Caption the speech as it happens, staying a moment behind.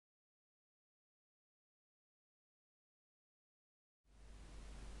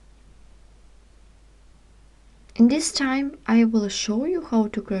In this time I will show you how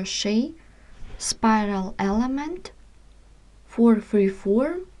to crochet spiral element for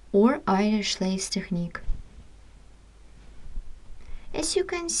freeform or Irish lace technique. As you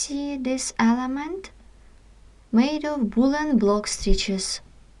can see, this element made of bullion block stitches.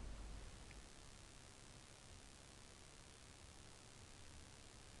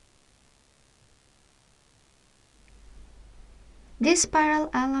 This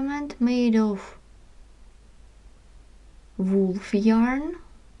spiral element made of wolf yarn,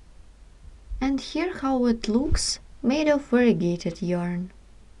 and here how it looks, made of variegated yarn.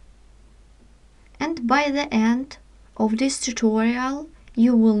 And by the end of this tutorial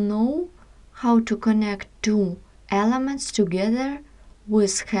you will know how to connect two elements together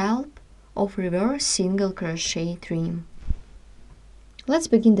with help of reverse single crochet trim. Let's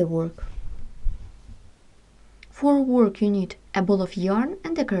begin the work. For work you need a ball of yarn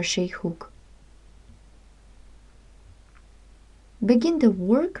and a crochet hook. Begin the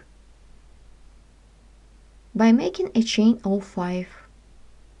work by making a chain of 5.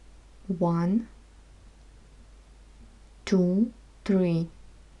 1, 2, 3,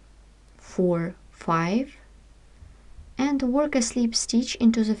 4, 5, and work a slip stitch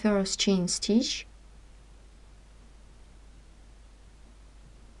into the first chain stitch.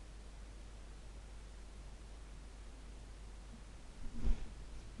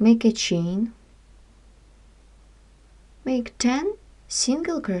 Make a chain. Make 10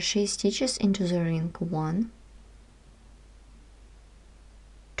 single crochet stitches into the ring. 1,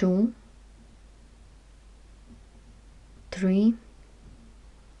 2, 3,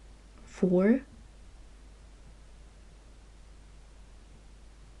 4,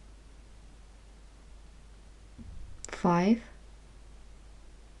 5,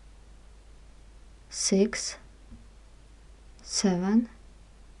 6, 7,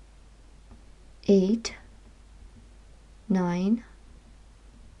 8, 9,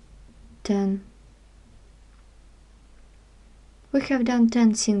 10. We have done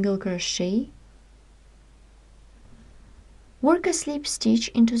 10 single crochet. Work a slip stitch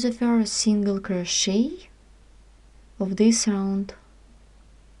into the first single crochet of this round.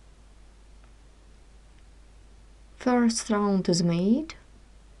 First round is made.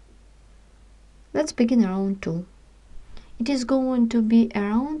 Let's begin round 2. It is going to be a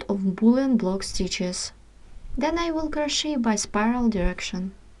round of bullion block stitches. Then I will crochet by spiral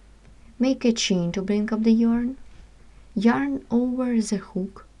direction. Make a chain to bring up the yarn. Yarn over the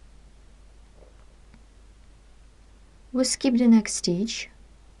hook. We skip the next stitch.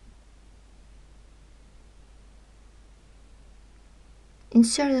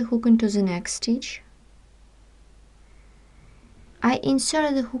 Insert the hook into the next stitch. I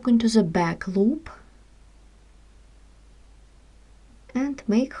insert the hook into the back loop and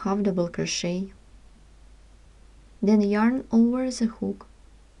make half double crochet. Then yarn over the hook.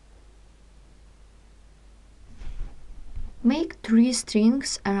 Make 3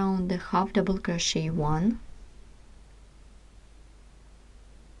 strings around the half double crochet. 1,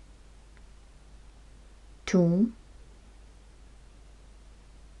 2,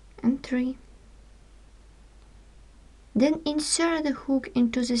 and 3. Then insert the hook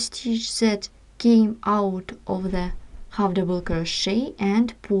into the stitch that came out of the half double crochet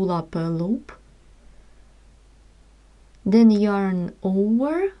and pull up a loop. Then yarn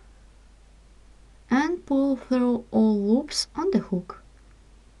over and pull through all loops on the hook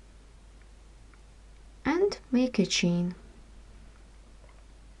and make a chain.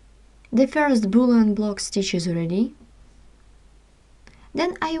 The first bullion block stitch is ready.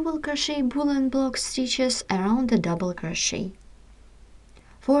 Then I will crochet bullion block stitches around the double crochet.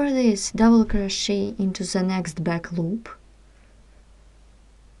 For this, double crochet into the next back loop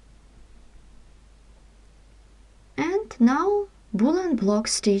and now bullion block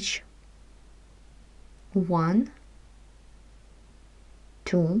stitch. 1,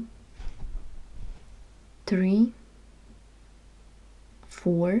 2, 3,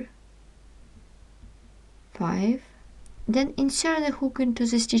 4, 5. Then insert the hook into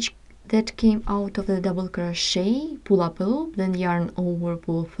the stitch that came out of the double crochet, pull up a loop, then yarn over,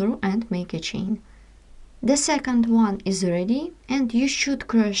 pull through and make a chain. The second one is ready and you should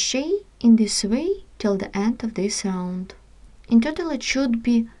crochet in this way till the end of this round. In total it should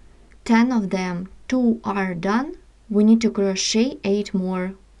be 10 of them. 2 are done. We need to crochet 8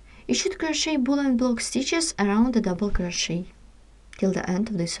 more. You should crochet bullion block stitches around the double crochet till the end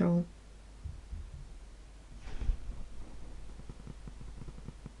of this row.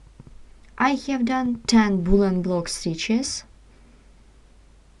 I have done 10 bullion block stitches.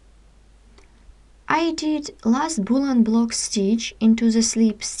 I did last bullion block stitch into the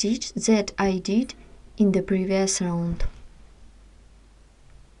slip stitch that I did in the previous round.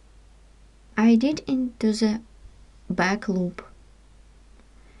 I did into the back loop,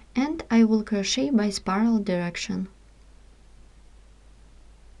 and I will crochet by spiral direction.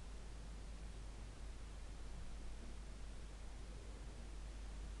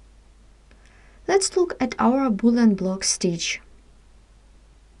 Let's look at our bullion block stitch.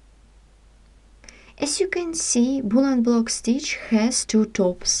 As you can see, bullion block stitch has two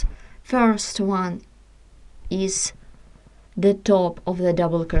tops. First one is the top of the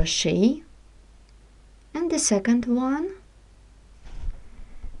double crochet, and the second one,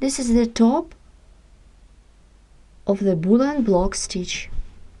 this is the top of the bullion block stitch.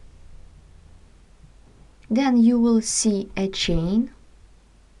 Then you will see a chain.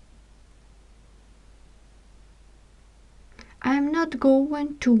 I am not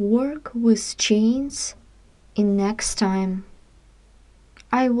going to work with chains in next time.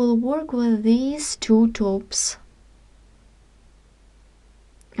 I will work with these two tops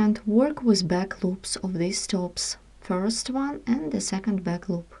and work with back loops of these tops, first one and the second back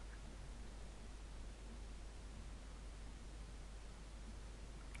loop.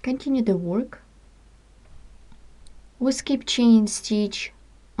 Continue the work. We skip chain stitch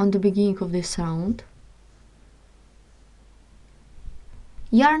on the beginning of this round.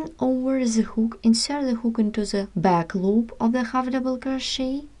 Yarn over the hook, insert the hook into the back loop of the half double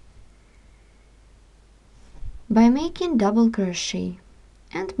crochet by making double crochet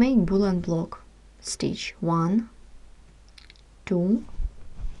and make bullion block stitch 1, 2,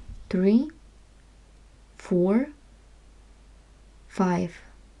 3, 4, 5.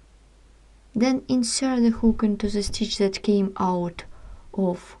 Then insert the hook into the stitch that came out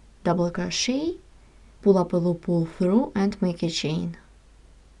of double crochet, pull up a loop, pull through, and make a chain.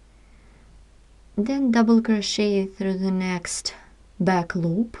 Then double crochet through the next back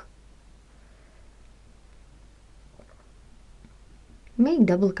loop, make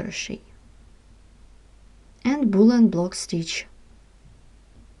double crochet and bullion block stitch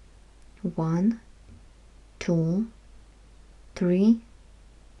 1, 2, 3,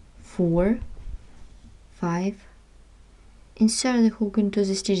 4, 5. Insert the hook into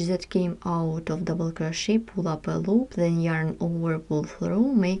the stitch that came out of double crochet, pull up a loop, then yarn over, pull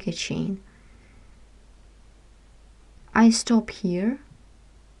through, make a chain. I stop here.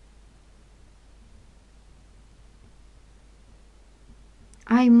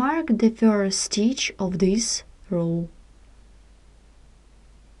 I mark the first stitch of this row.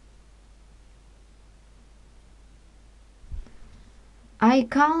 I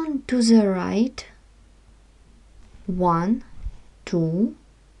count to the right 1, 2.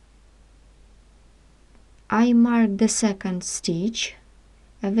 I mark the second stitch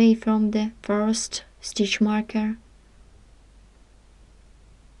away from the first stitch marker.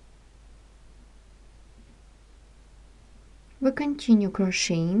 We continue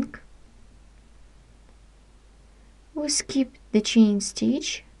crocheting. We skip the chain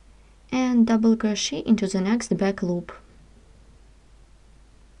stitch and double crochet into the next back loop.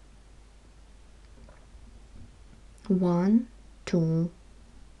 1, 2,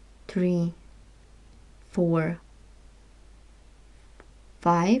 3, 4,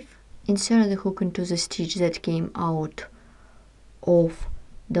 5. Insert the hook into the stitch that came out of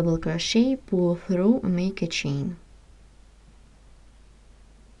double crochet, pull through, and make a chain.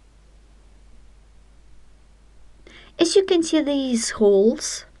 As you can see, these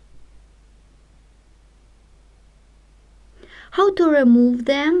holes, how to remove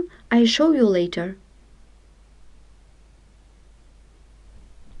them I show you later.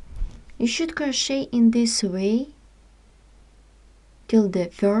 You should crochet in this way till the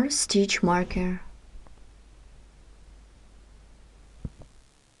first stitch marker.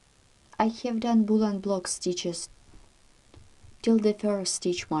 I have done bullion block stitches till the first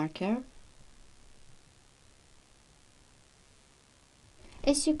stitch marker.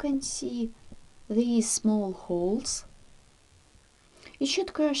 As you can see, these small holes, you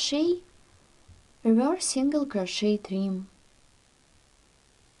should crochet reverse single crochet trim.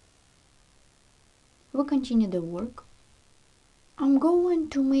 We continue the work. I'm going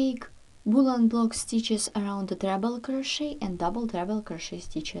to make bullion block stitches around the treble crochet and double treble crochet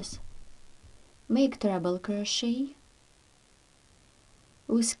stitches. Make treble crochet,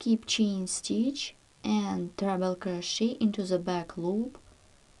 we skip chain stitch and treble crochet into the back loop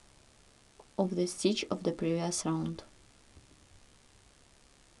of the stitch of the previous round.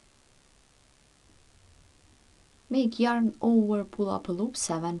 Make yarn over, pull up a loop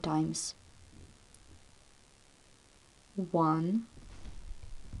 7 times. 1,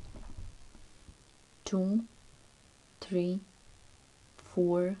 2, 3,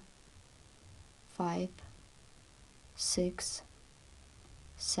 4, 5, 6,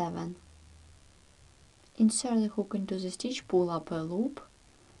 7. Insert the hook into the stitch, pull up a loop,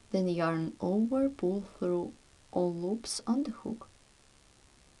 then yarn over, pull through all loops on the hook.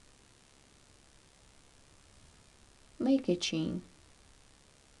 Make a chain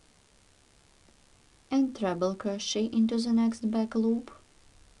and treble crochet into the next back loop.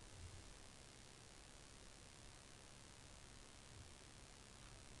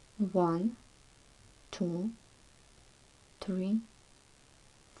 One, 2, 3,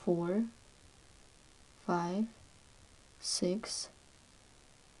 4, 5, 6,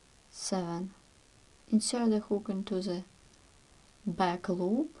 7. Insert the hook into the back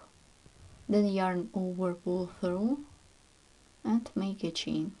loop, then yarn over, pull through, and make a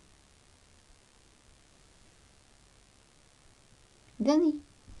chain. Then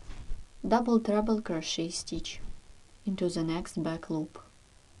double treble crochet stitch into the next back loop.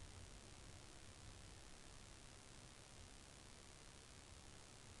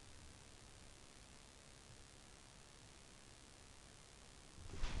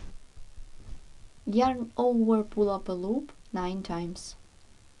 Yarn over, pull up a loop 9 times.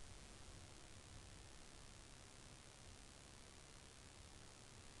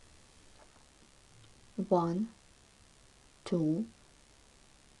 One, 2,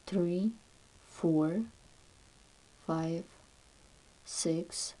 3, 4, 5,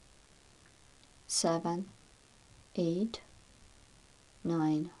 6, 7, 8,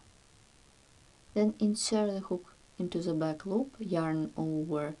 9. Then insert the hook into the back loop, yarn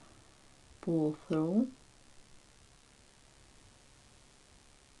over, pull through,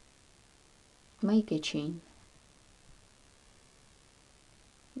 make a chain.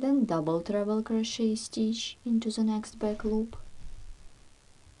 Then double treble crochet stitch into the next back loop.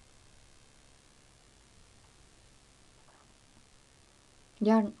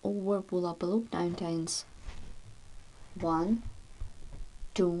 Yarn over, pull up a loop 9 times. 1,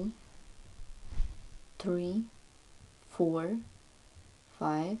 2, 3, 4,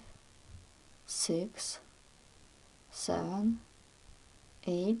 5, 6, 7,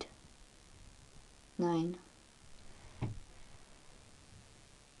 8, 9.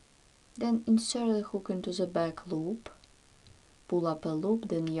 Then insert the hook into the back loop, pull up a loop,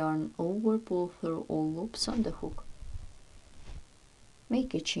 then yarn over, pull through all loops on the hook.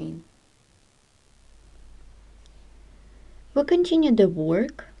 Make a chain. We continue the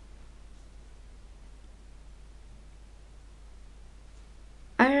work.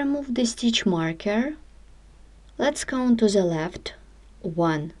 I remove the stitch marker. Let's count to the left.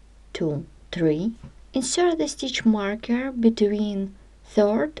 1, 2, 3. Insert the stitch marker between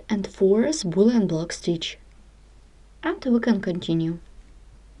 3rd and 4th bullion block stitch, and we can continue.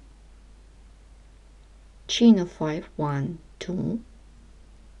 Chain of 5, 1, 2,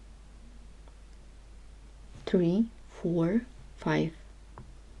 3, 4, 5.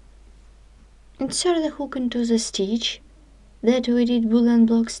 Insert the hook into the stitch that we did bullion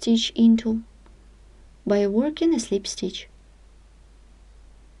block stitch into by working a slip stitch,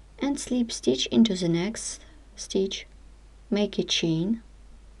 and slip stitch into the next stitch. Make a chain,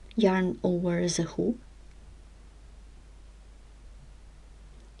 yarn over the hook,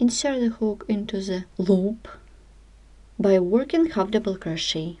 insert the hook into the loop by working half double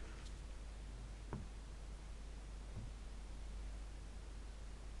crochet.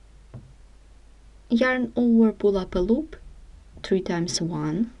 Yarn over, pull up a loop 3 times.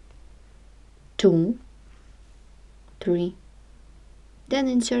 1, 2, 3. Then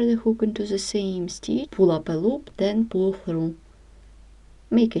insert the hook into the same stitch, pull up a loop, then pull through.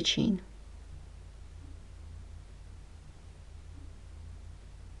 Make a chain.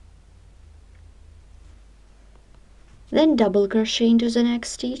 Then double crochet into the next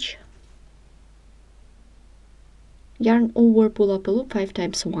stitch. Yarn over, pull up a loop 5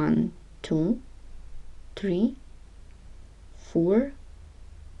 times. 1, 2, 3, 4,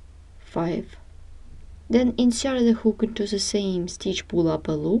 5. Then insert the hook into the same stitch, pull up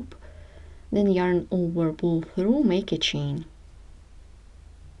a loop, then yarn over, pull through, make a chain.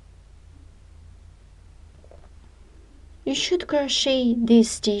 You should crochet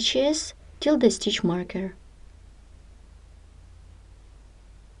these stitches till the stitch marker.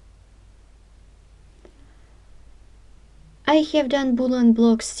 I have done bullion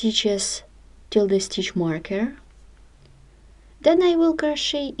block stitches till the stitch marker. Then I will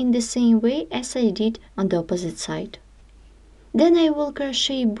crochet in the same way as I did on the opposite side. Then I will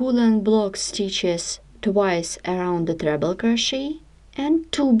crochet bullion block stitches twice around the treble crochet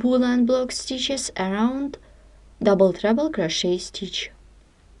and 2 bullion block stitches around double treble crochet stitch.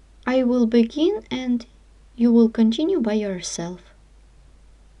 I will begin and you will continue by yourself.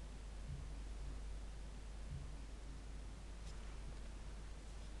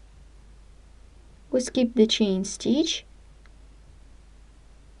 we skip the chain stitch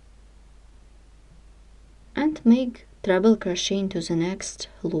and make treble crochet into the next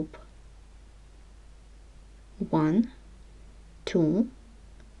loop. 1, 2,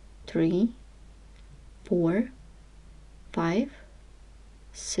 3, 4, 5,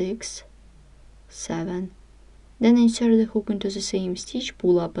 6, 7. Then insert the hook into the same stitch,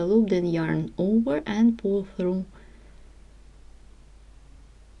 pull up a loop, then yarn over and pull through.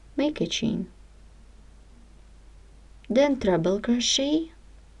 Make a chain. Then treble crochet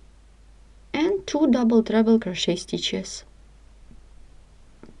and 2 double treble crochet stitches.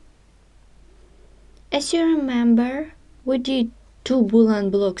 As you remember, we did 2 bullion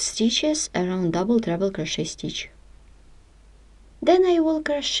block stitches around double treble crochet stitch. Then I will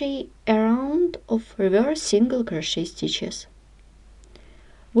crochet a round of reverse single crochet stitches.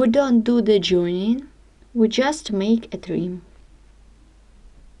 We don't do the joining, we just make a trim.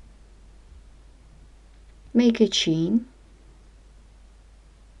 Make a chain.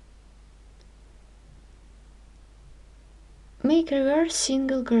 Make reverse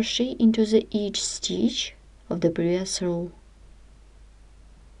single crochet into each stitch of the previous row,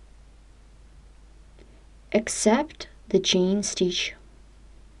 except the chain stitch.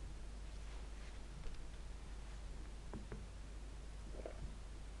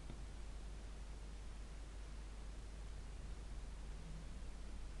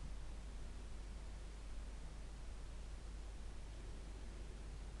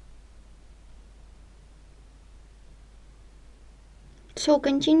 So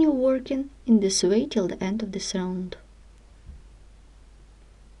continue working in this way till the end of this round.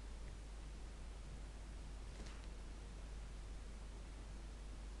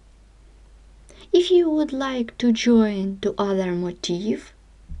 If you would like to join to other motif,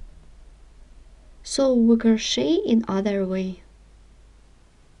 so we crochet in other way.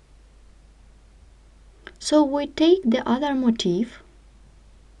 So we take the other motif,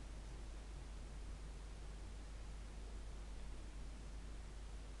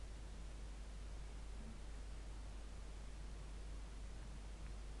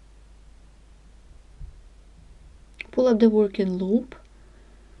 pull up the working loop,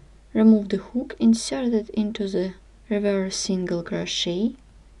 remove the hook, insert it into the reverse single crochet,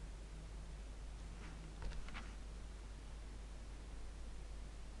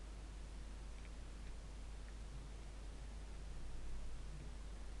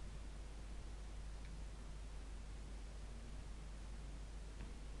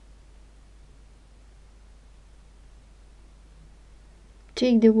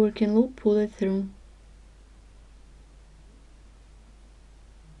 take the working loop, pull it through.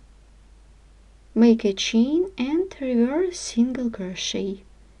 Make a chain and reverse single crochet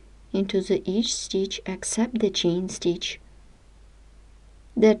into each stitch except the chain stitch,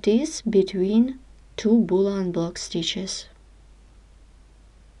 that is between 2 bullion block stitches.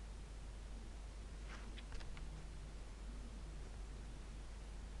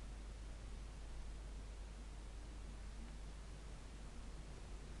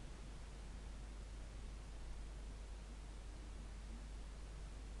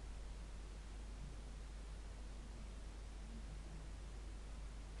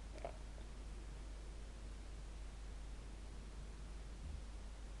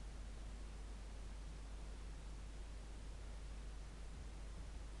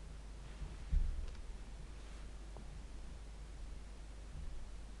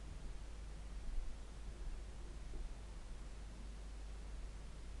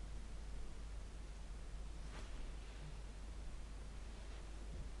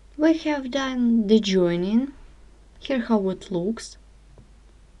 We have done the joining. Here how it looks.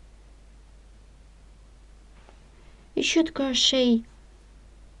 You should crochet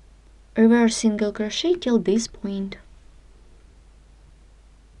reverse single crochet till this point.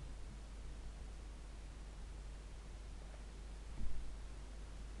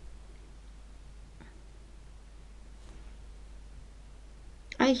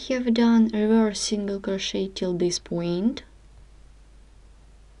 I have done reverse single crochet till this point.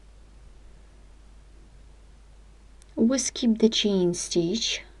 We skip the chain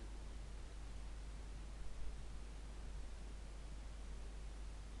stitch.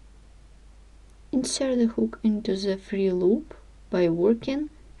 Insert the hook into the free loop by working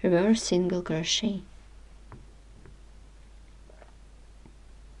reverse single crochet.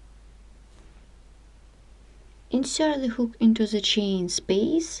 Insert the hook into the chain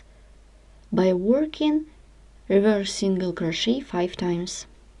space by working reverse single crochet 5 times.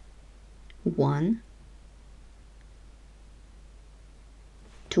 1,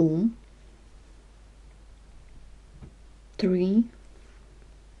 2, 3,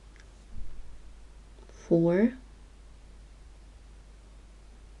 4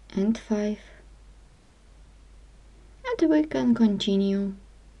 and 5, and we can continue.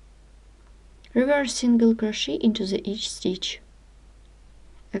 Reverse single crochet into each stitch,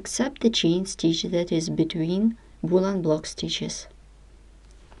 except the chain stitch that is between bullion block stitches.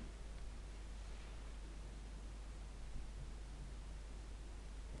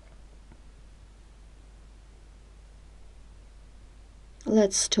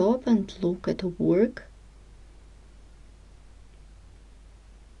 Let's stop and look at work.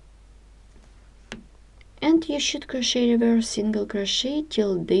 And you should crochet reverse single crochet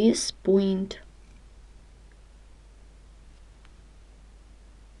till this point.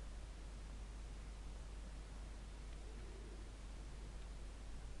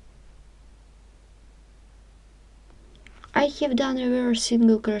 I have done reverse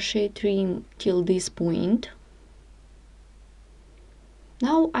single crochet trim till this point.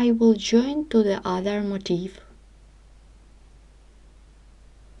 Now I will join to the other motif.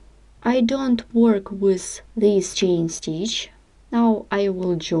 I don't work with this chain stitch. Now I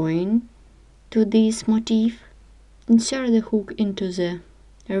will join to this motif, insert the hook into the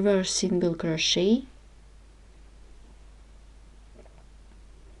reverse single crochet.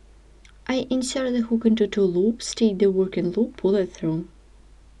 I insert the hook into 2 loops, take the working loop, pull it through.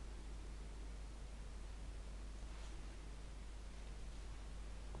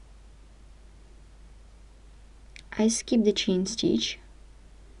 I skip the chain stitch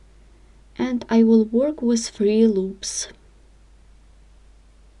and I will work with 3 loops.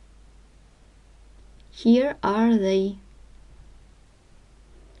 Here are they.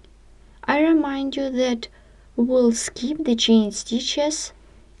 I remind you that we will skip the chain stitches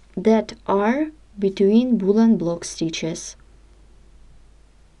that are between bullion block stitches.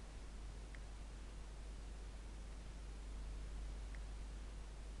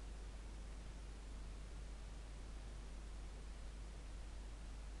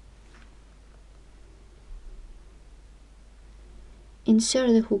 Insert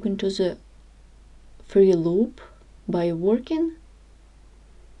the hook into the 3 loop by working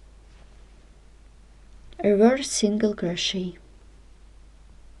reverse single crochet.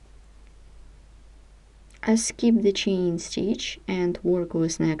 I skip the chain stitch and work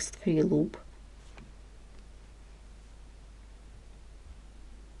with next 3 loop.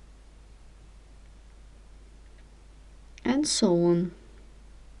 And so on.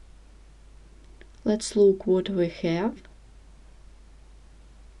 Let's look what we have.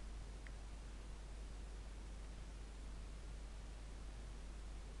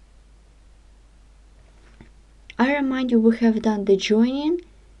 I remind you we have done the joining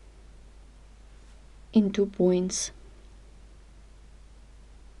in 2 points.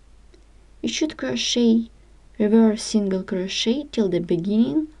 You should crochet reverse single crochet till the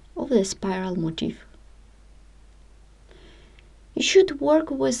beginning of the spiral motif. You should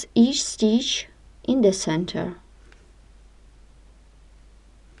work with each stitch in the center.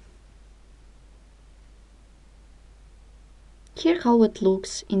 Here how it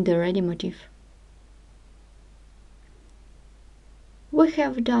looks in the ready motif. We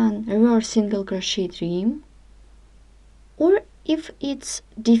have done reverse single crochet trim, or if it's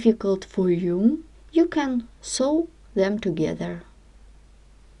difficult for you, you can sew them together.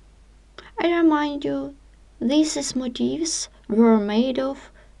 I remind you, these motifs were made of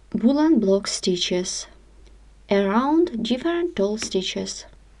bullion block stitches around different tall stitches.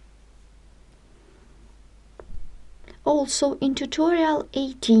 Also in tutorial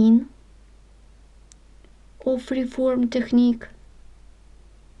 18 of Freeform technique,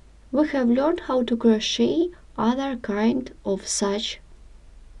 we have learned how to crochet other kind of such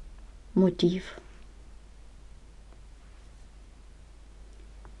motif.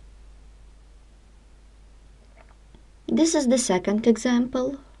 This is the second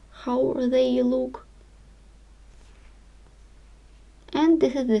example, how they look. And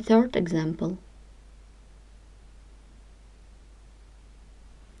this is the third example.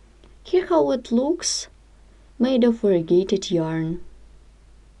 Here how it looks, made of variegated yarn.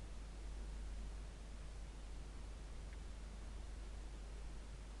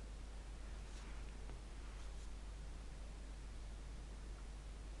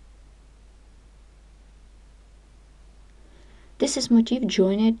 This is motif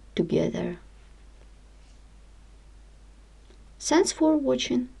joined together. Thanks for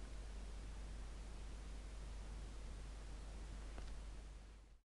watching.